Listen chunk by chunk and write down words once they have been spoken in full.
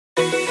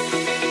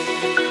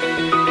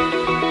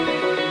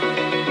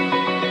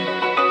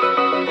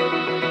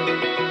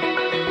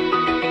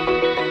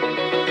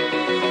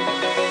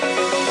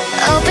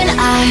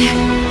sky.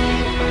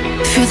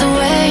 Feel the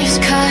waves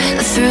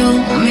cut through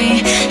me,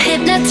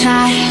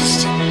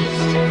 hypnotized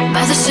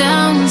by the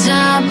sounds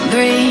I'm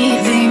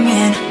breathing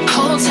in.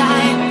 Hold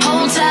tight,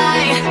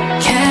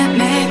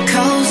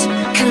 chemicals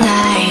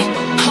collide.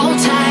 Hold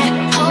tight,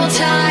 hold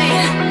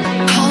tight,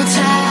 hold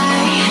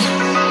tight.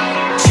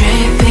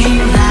 Dripping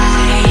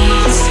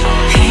lights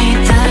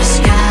paint the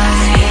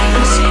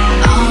skies,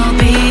 all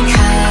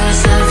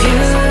because of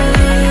you.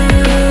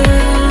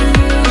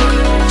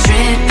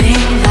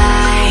 Dripping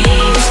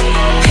lights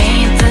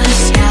paint the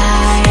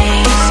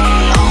skies,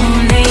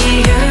 only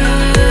you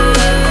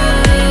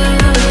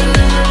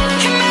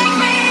can make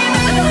me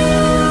move.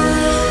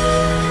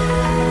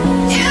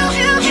 You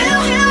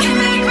can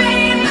make me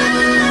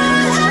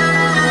move.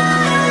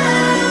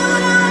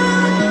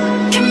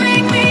 Can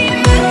make me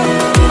move.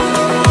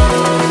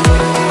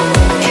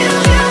 You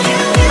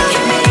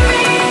can make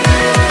me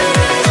move.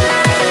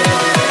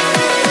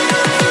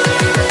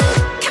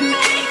 Can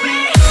make me.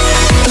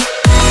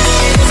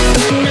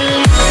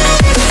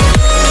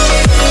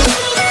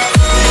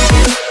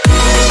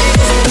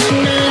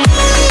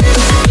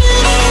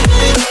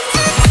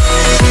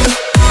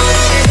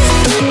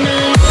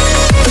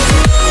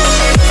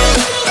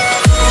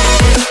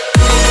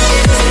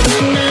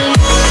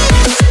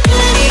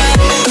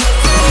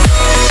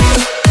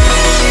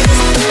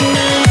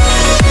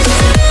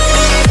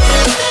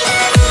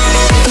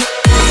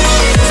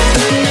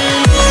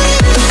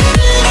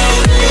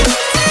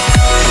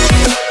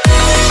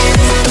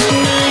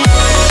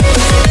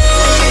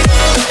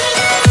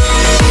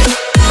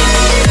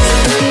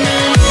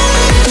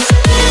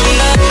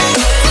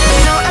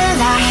 You're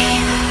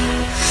alive,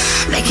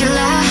 make it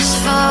last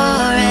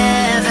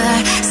forever.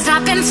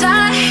 Stop in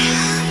time,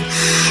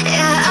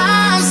 yeah,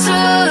 I'm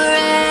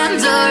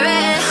surrendering.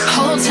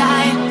 Hold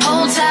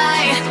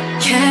tight,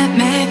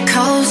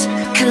 chemicals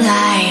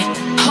collide.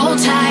 Hold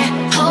tight,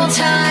 hold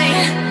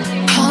tight,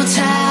 hold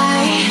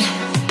tight.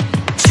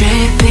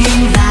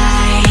 Dripping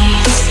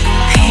lights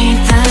paint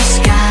the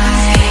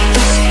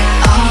skies,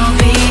 all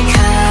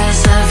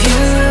because of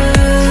you.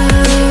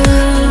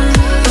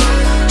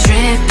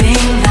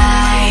 Dripping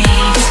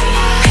lights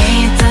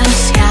paint the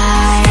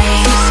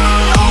skies,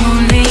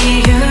 only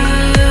you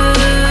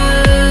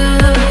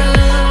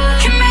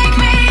can make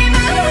me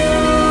move.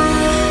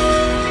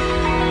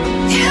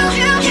 You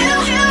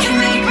can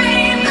make me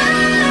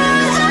move.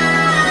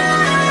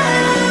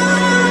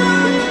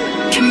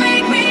 Can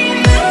make me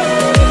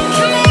move.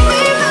 Can make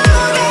me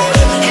move.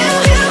 You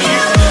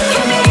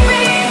can make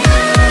me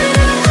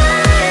move.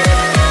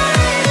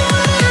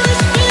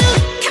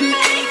 Can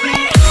make me.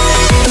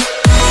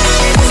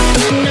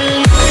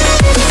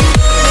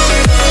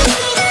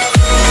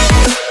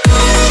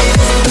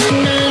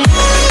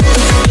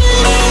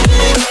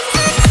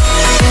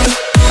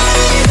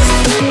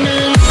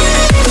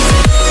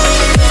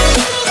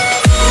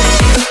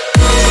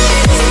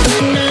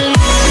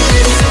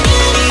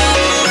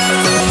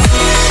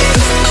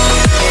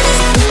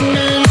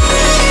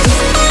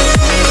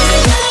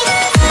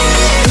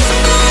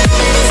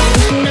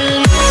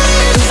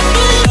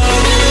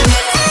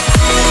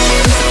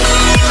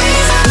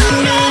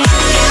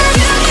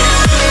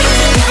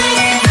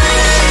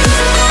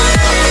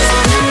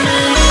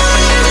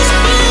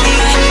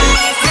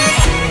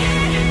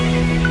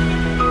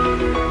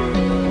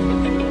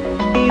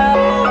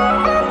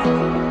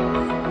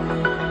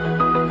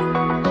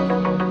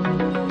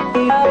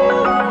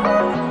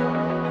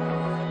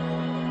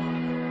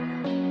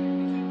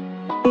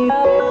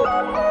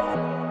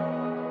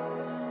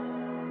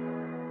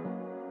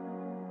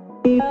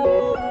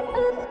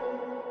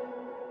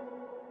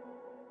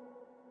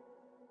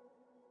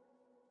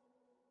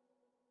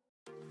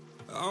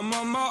 I'm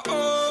on my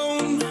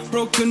own,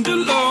 broken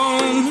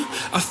alone.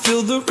 I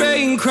feel the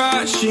rain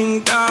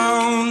crashing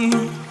down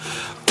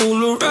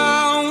all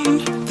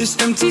around this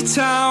empty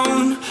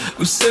town.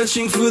 I'm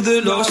searching for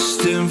the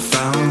lost and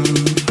found,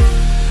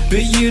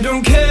 but you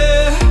don't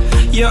care,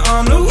 you're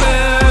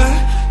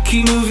unaware.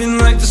 Keep moving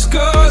like the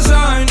scars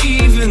aren't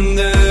even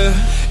there.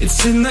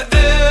 It's in the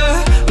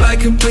air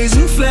like a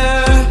blazing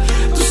flare.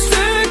 Don't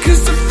stare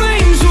 'cause the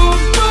flames will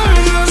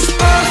burn us.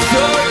 I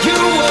thought you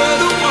were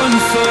the one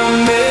for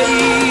me,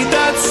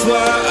 that's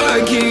why I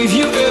gave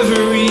you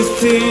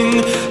everything.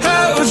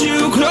 Held you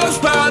close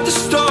by the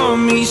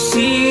stormy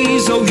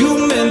seas. Oh, you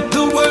meant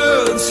the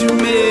world to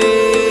me.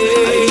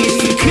 I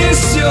used to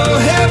kiss your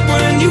head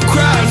when you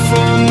cried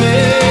for me,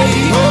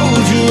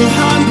 hold your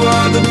hand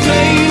while the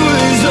pain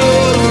was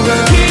over,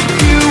 keep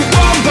you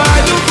warm by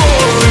the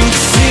roaring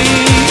sea.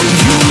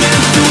 You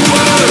meant the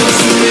world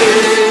to me.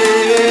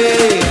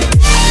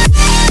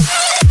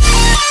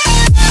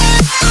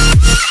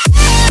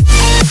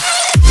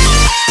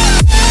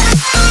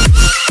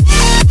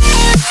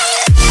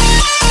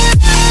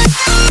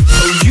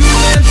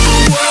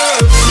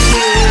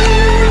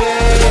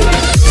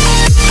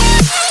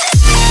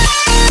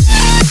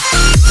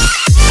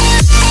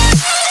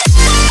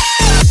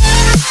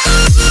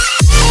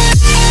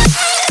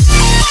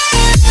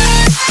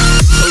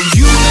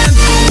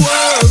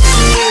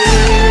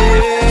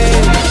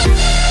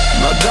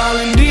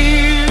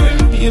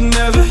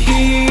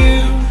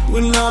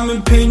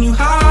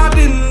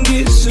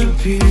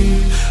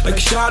 like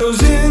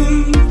shadows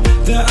in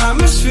the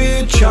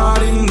atmosphere,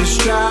 charting the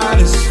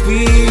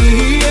stratosphere.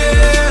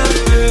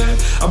 Yeah.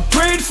 I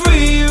prayed for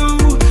you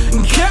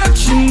and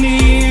kept you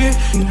near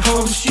in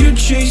hopes you'd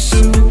chase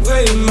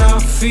away my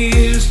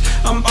fears.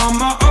 I'm on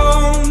my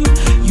own,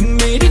 you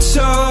made it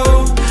so,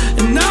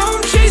 and now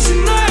I'm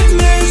chasing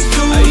nightmares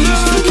through. I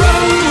used to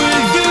run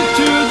with you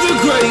through the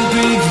great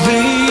big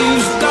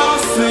leaves,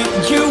 laugh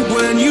at you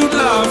when you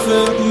laugh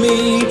at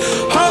me.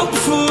 Hope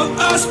for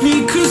us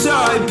because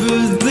I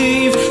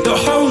believe the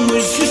home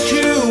was just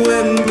you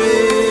and me.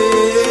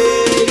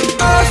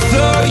 I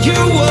thought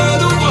you were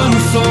the one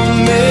for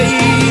me,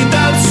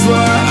 that's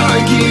why I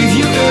gave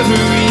you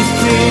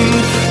everything.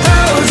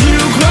 Held you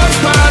close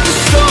by the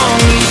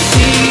stormy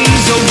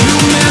seas, oh you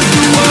meant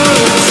the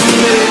world to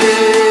me.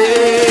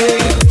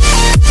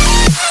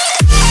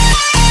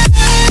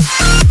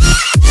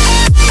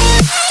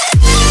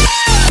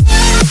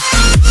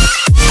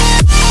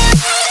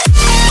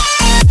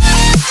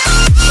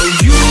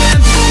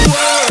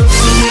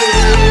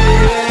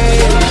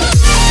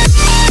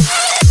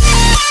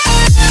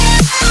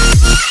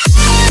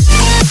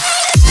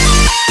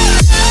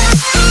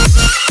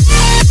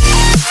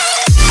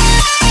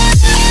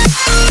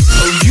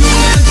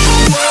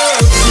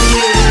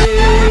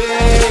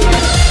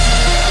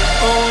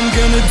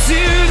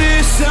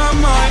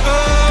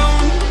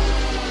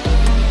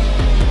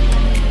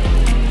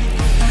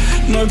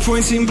 No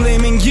point in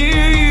blaming you,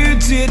 you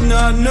did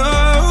not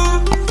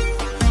know.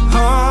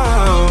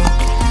 Oh.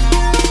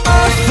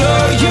 I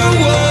thought you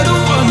were the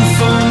one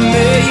for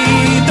me,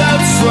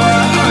 that's why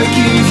I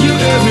gave you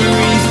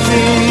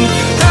everything.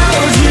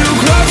 Held you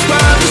close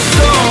by the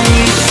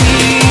stormy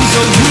seas,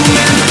 oh you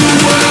meant the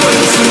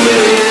world to me.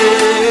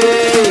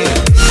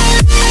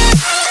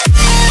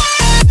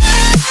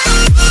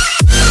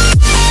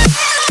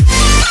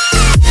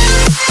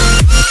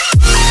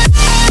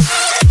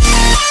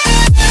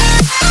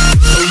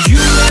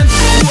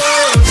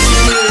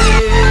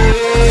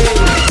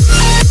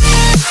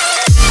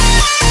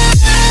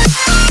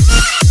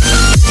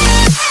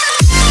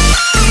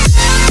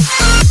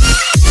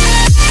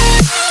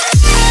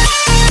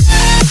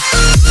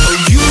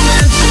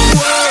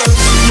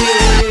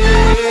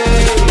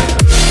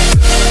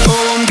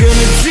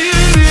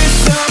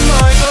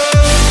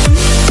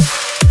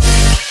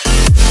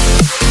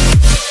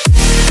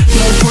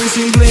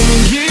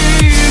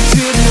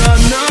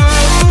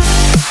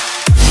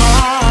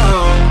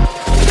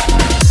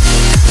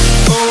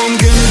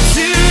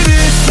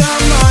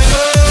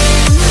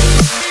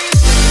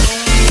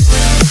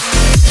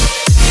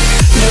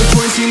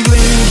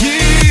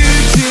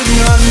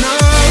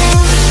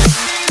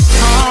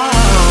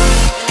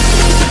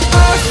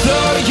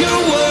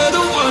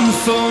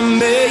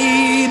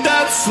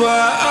 That's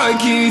why I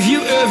gave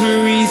you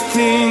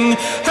everything.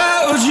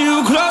 Held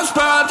you close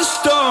by the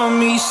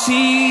stormy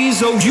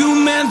seas, oh you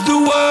meant the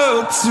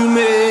world to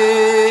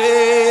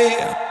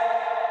me.